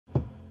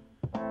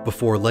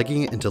before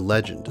legging it into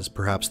legend as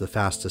perhaps the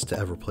fastest to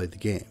ever play the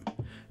game.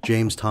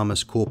 James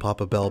Thomas "Cool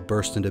Papa" Bell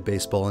burst into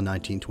baseball in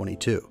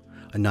 1922,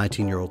 a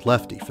 19-year-old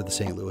lefty for the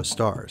St. Louis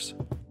Stars.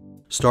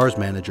 Stars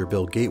manager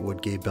Bill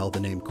Gatewood gave Bell the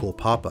name Cool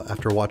Papa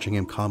after watching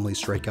him calmly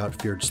strike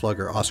out feared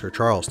slugger Oscar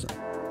Charleston.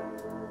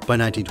 By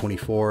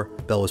 1924,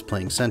 Bell was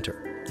playing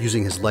center,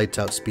 using his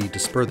lights-out speed to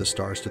spur the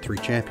Stars to 3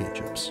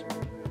 championships.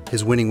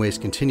 His winning ways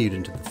continued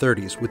into the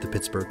 30s with the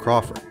Pittsburgh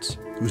Crawfords,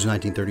 whose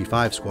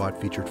 1935 squad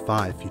featured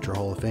 5 future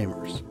Hall of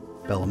Famers,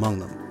 Bell among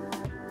them.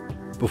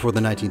 Before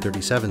the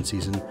 1937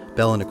 season,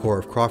 Bell and a core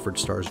of Crawford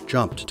Stars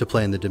jumped to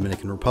play in the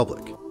Dominican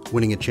Republic,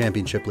 winning a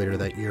championship later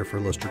that year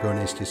for Los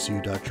Dragones de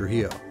Ciudad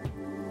Trujillo.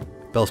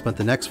 Bell spent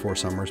the next 4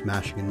 summers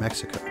mashing in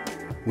Mexico,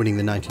 winning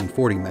the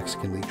 1940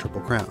 Mexican League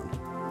Triple Crown.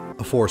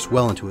 A force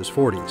well into his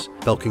 40s,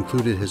 Bell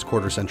concluded his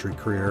quarter-century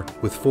career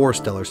with 4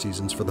 stellar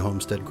seasons for the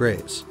Homestead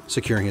Grays,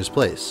 securing his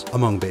place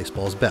among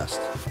baseball's best.